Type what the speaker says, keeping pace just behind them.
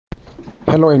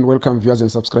Hello and welcome viewers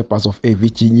and subscribers of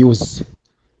AVG News.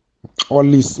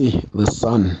 Olisi, the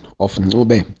son of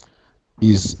Ncube,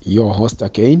 is your host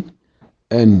again,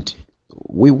 and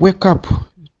we wake up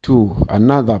to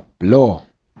another blow,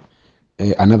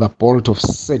 another bolt of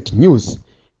sad news,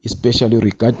 especially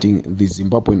regarding the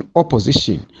Zimbabwean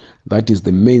opposition, that is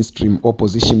the mainstream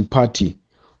opposition party,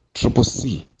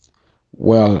 CCC.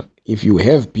 Well, if you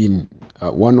have been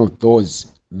one of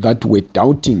those that were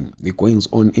doubting the goings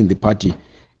on in the party,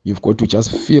 you've got to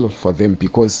just feel for them,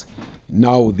 because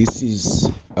now this seems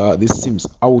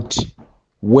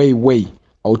way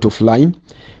out of line.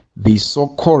 The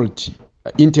so-called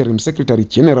Interim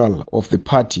Secretary-General of the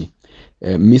party,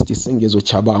 Mr. Sengezo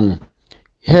Tshabangu,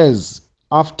 has,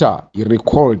 after he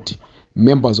recalled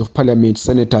members of parliament,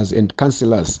 senators and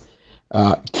councillors,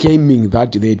 claiming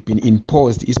that they had been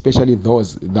imposed, especially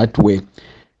those that were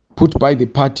put by the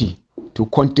party to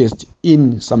contest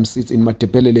in some seats in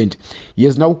Matebeleland. He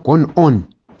has now gone on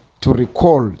to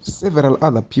recall several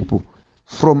other people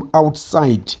from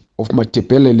outside of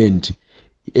Matebeleland,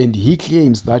 and he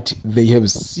claims that they have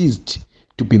ceased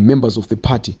to be members of the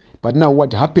party. But now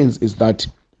what happens is that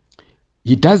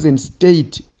he doesn't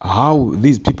state how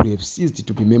these people have ceased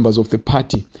to be members of the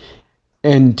party,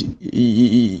 and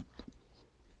he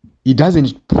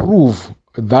doesn't prove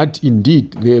that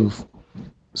indeed they've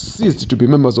ceased to be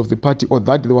members of the party, or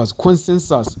that there was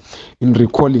consensus in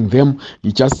recalling them.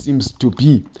 He just seems to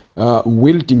be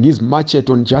wielding his machete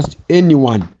on just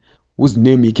anyone whose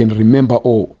name he can remember,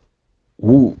 or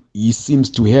who he seems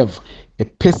to have a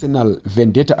personal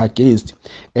vendetta against.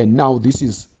 And now this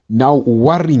is now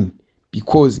worrying,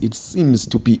 because it seems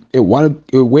to be a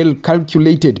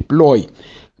well-calculated ploy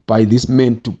by this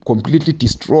man to completely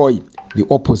destroy the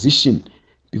opposition.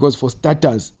 Because for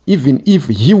starters, even if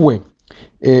he were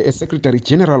a Secretary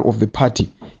General of the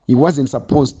party, he wasn't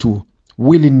supposed to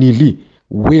willy-nilly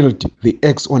wield the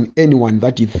axe on anyone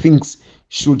that he thinks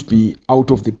should be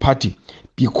out of the party,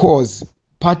 because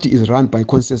party is run by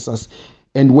consensus.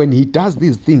 And when he does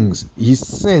these things, he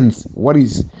sends what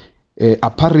is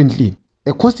apparently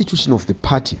a constitution of the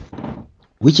party,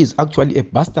 which is actually a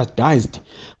bastardized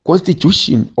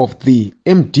constitution of the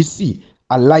MDC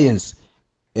alliance,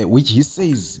 which he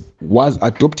says was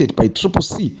adopted by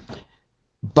CCC.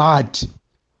 But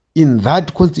in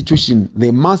that constitution,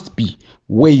 there must be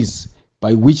ways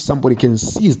by which somebody can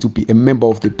cease to be a member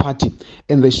of the party,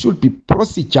 and there should be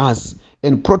procedures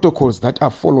and protocols that are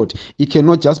followed. It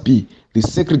cannot just be the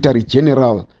Secretary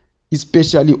General,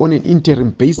 especially on an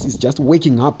interim basis, just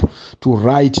waking up to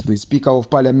write to the Speaker of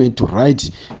Parliament, to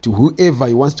write to whoever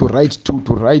he wants to write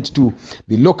to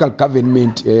the local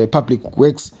government, public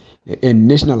works and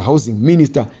national housing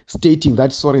minister, stating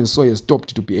that so and so has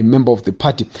stopped to be a member of the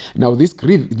party. Now this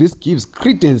gives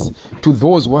credence to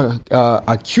those who are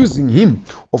accusing him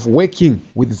of working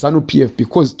with ZANU-PF,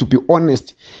 because to be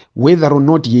honest, whether or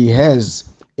not he has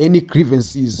any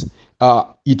grievances,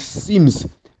 it seems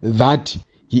that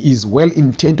he is well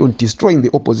intent on destroying the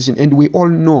opposition. And we all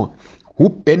know who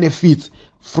benefits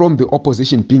from the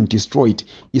opposition being destroyed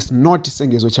is not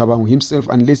Sengezo Tshabangu himself,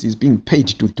 unless he's being paid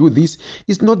to do this.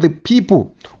 It's not the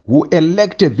people who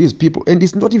elected these people, and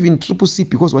it's not even CCC,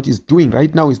 because what he's doing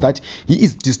right now is that he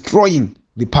is destroying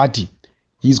the party.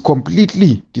 He's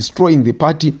completely destroying the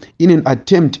party in an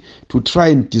attempt to try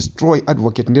and destroy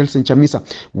Advocate Nelson Chamisa,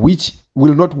 which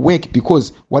will not work,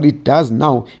 because what it does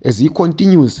now, as he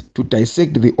continues to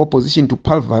dissect the opposition, to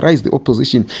pulverize the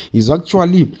opposition, is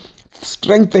actually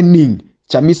strengthening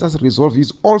Chamisa's resolve.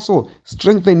 Is also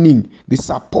strengthening the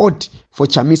support for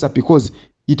Chamisa, because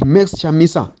it makes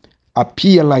Chamisa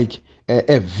appear like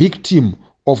a victim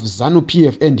of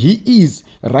ZANU-PF, and he is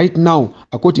right now,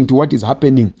 according to what is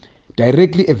happening,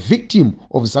 directly a victim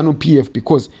of ZANU-PF,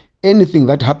 because anything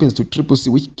that happens to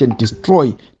CCC which can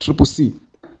destroy CCC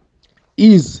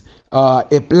is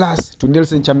a plus to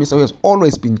Nelson Chamisa, who has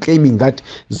always been claiming that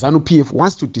ZANU-PF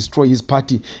wants to destroy his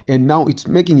party, and now it's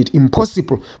making it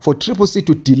impossible for CCC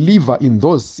to deliver in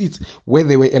those seats where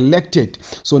they were elected.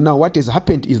 So now what has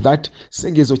happened is that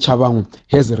Sengezo Tshabangu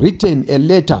has written a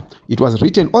letter. It was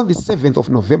written on the 7th of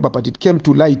November, but it came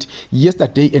to light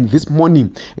yesterday and this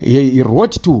morning. He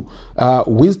wrote to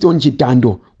Winston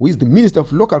Chitando, who is the Minister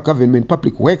of Local Government,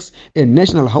 Public Works and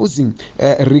National Housing,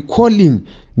 recalling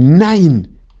 9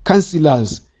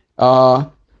 councillors, 5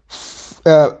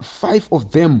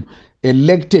 of them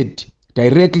elected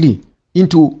directly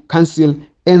into council,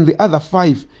 and the other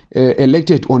 5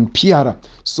 elected on PR.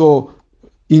 So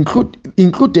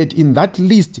included in that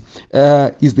list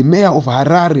is the mayor of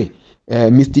Harare,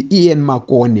 Mr. Ian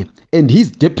Makone, and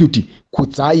his deputy,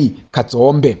 Kudzai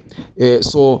Kadzombe.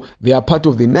 So they are part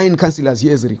of the 9 councillors he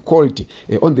has recalled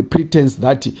on the pretense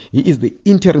that he is the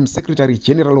interim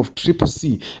secretary-general of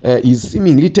CCC. Is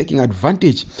seemingly taking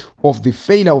advantage of the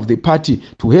failure of the party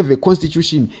to have a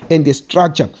constitution and a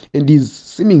structure, and is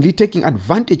seemingly taking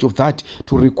advantage of that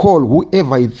to recall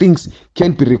whoever he thinks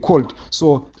can be recalled.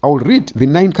 So I'll read the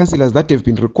 9 councillors that have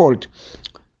been recalled.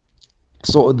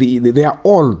 So they are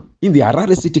all in the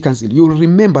Harare City Council. You'll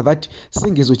remember that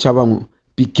Sengezo Tshabangu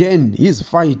began his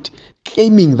fight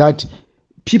claiming that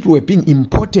people were being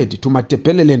imported to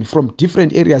Matebeleland from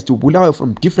different areas, to Bulawayo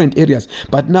from different areas.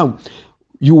 But now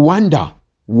you wonder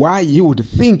why he would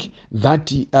think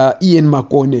that Ian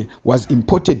Makone was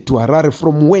imported to Harare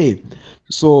from where.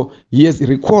 So he has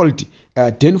recalled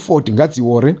Denford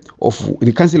Ngadziwore of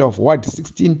the Council of Ward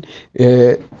 16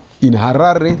 in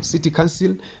Harare City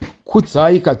Council,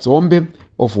 Kudzai Kadzombe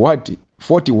of Ward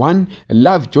 41,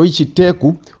 Lovejoy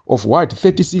Chiteku of Ward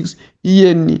 36,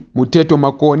 Ian Muteto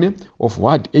Makone of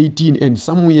Ward 18, and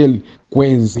Samuel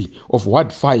Kwenzi of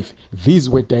Ward 5. These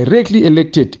were directly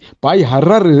elected by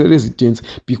Harare residents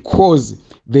because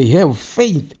they have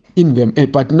faith in them,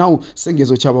 but now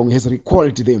Sengezo Tshabangu has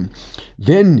recalled them.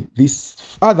 Then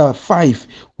these other 5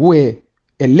 were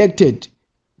elected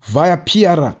via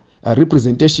PR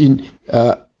representation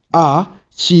are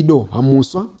Chido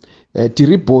Hamuswa,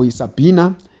 Tiriboy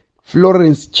Sabina,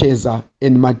 Florence Cheza,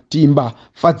 and Matimba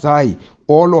Fadzai.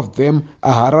 All of them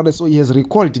are Harare. So he has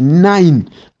recalled 9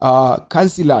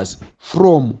 councillors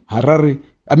from Harare.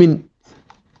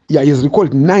 He has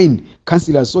recalled 9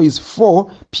 councillors. So it's 4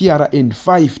 PR and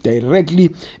 5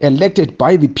 directly elected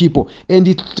by the people. And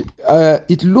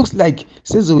it looks like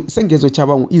Sengezo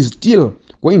Tshabangu is still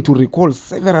going to recall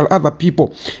several other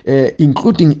people,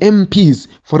 including MPs,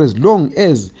 for as long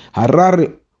as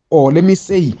Harare, or let me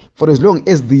say, for as long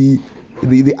as the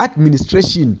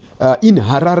administration in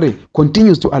Harare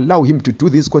continues to allow him to do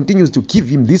this, continues to give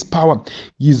him this power.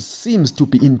 He seems to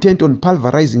be intent on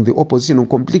pulverizing the opposition, on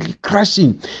completely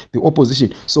crushing the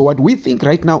opposition. So what we think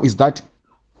right now is that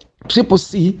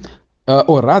CCC,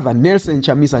 or rather Nelson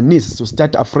Chamisa, needs to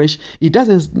start afresh. It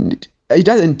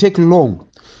doesn't take long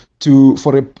to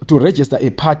register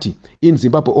a party in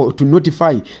Zimbabwe or to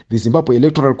notify the Zimbabwe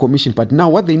Electoral Commission. But now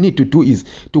what they need to do is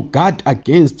to guard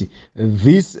against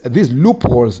these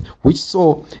loopholes, which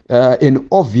saw an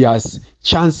obvious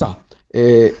chancer,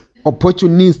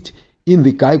 opportunist in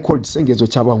the guy called Sengezo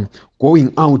Tshabangu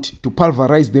going out to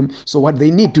pulverize them. So what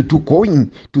they need to do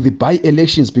going to the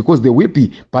by-elections, because there will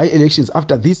be by-elections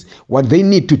after this, what they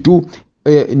need to do,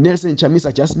 Nelson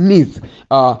Chamisa just needs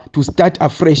to start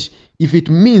afresh. If it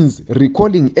means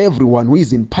recalling everyone who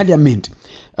is in parliament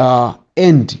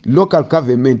and local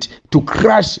government to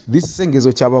crush this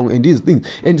Sengezo Tshabangu and these things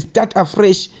and start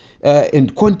afresh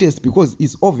and contest, because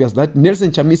it's obvious that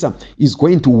Nelson Chamisa is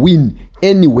going to win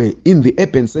anyway in the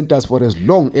urban centers for as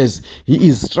long as he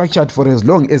is structured, for as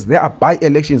long as there are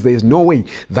by-elections. There is no way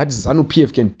that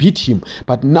ZANU-PF can beat him.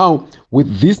 But now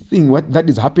with this thing, what that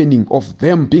is happening of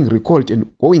them being recalled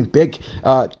and going back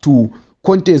to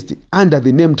contest under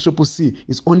the name CCC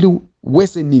is only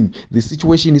worsening the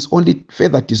situation, is only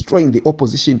further destroying the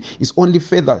opposition, is only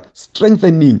further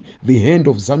strengthening the hand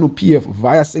of ZANU-PF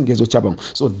via Sengezo Tshabangu.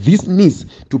 So this needs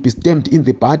to be stamped in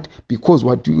the bud, because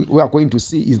what we are going to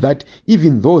see is that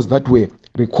even those that were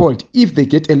recalled, if they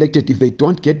get elected, if they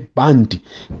don't get banned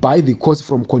by the courts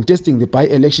from contesting the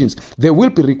by-elections, they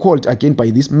will be recalled again by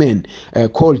this man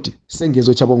called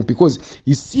Sengezo Tshabangu, because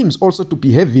he seems also to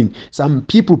be having some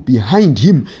people behind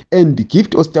him, and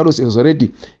Gift Ostalos has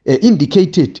already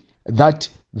indicated that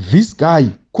this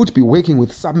guy could be working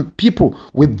with some people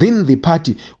within the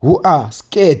party who are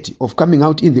scared of coming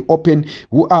out in the open,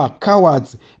 who are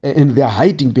cowards, and they are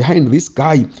hiding behind this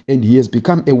guy, and he has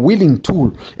become a willing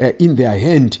tool in their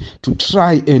hand to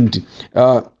try and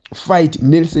fight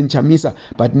Nelson Chamisa.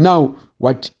 But now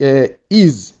what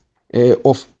is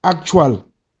of actuality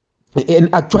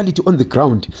on the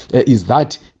ground is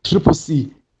that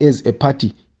CCC as a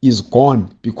party is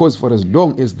gone, because for as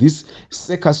long as this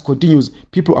circus continues,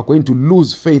 people are going to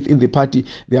lose faith in the party.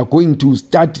 They are going to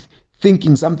start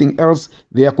thinking something else.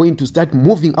 They are going to start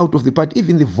moving out of the party.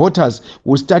 Even the voters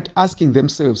will start asking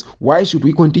themselves, why should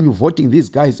we continue voting these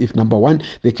guys if, number one,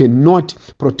 they cannot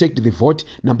protect the vote,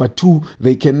 number two,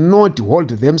 they cannot hold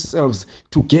themselves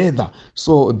together.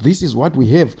 So this is what we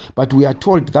have. But we are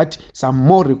told that some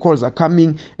more recalls are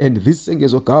coming, and this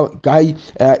Sengezo guy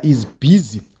is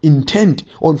busy, intent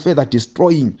on further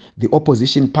destroying the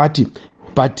opposition party.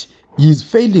 But He is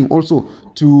failing also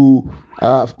to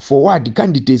forward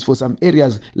candidates for some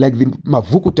areas like the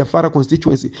Mavuku Tafara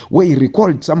constituency, where he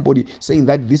recalled somebody saying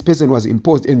that this person was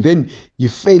imposed, and then he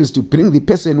fails to bring the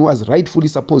person who was rightfully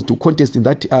supposed to contest in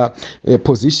that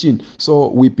position. So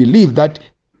we believe that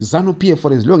ZANU-PF,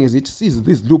 for as long as it sees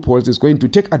these loopholes, is going to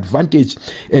take advantage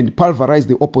and pulverize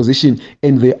the opposition,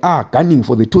 and they are gunning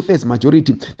for the 2/3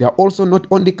 majority. They are also not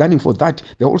only gunning for that,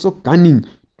 they are also gunning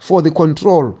for the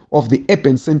control of the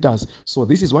urban centers. So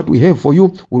this is what we have for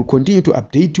you. We'll continue to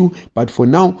update you, but for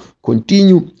now,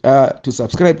 continue to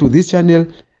subscribe to this channel,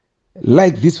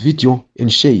 like this video,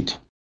 and share it.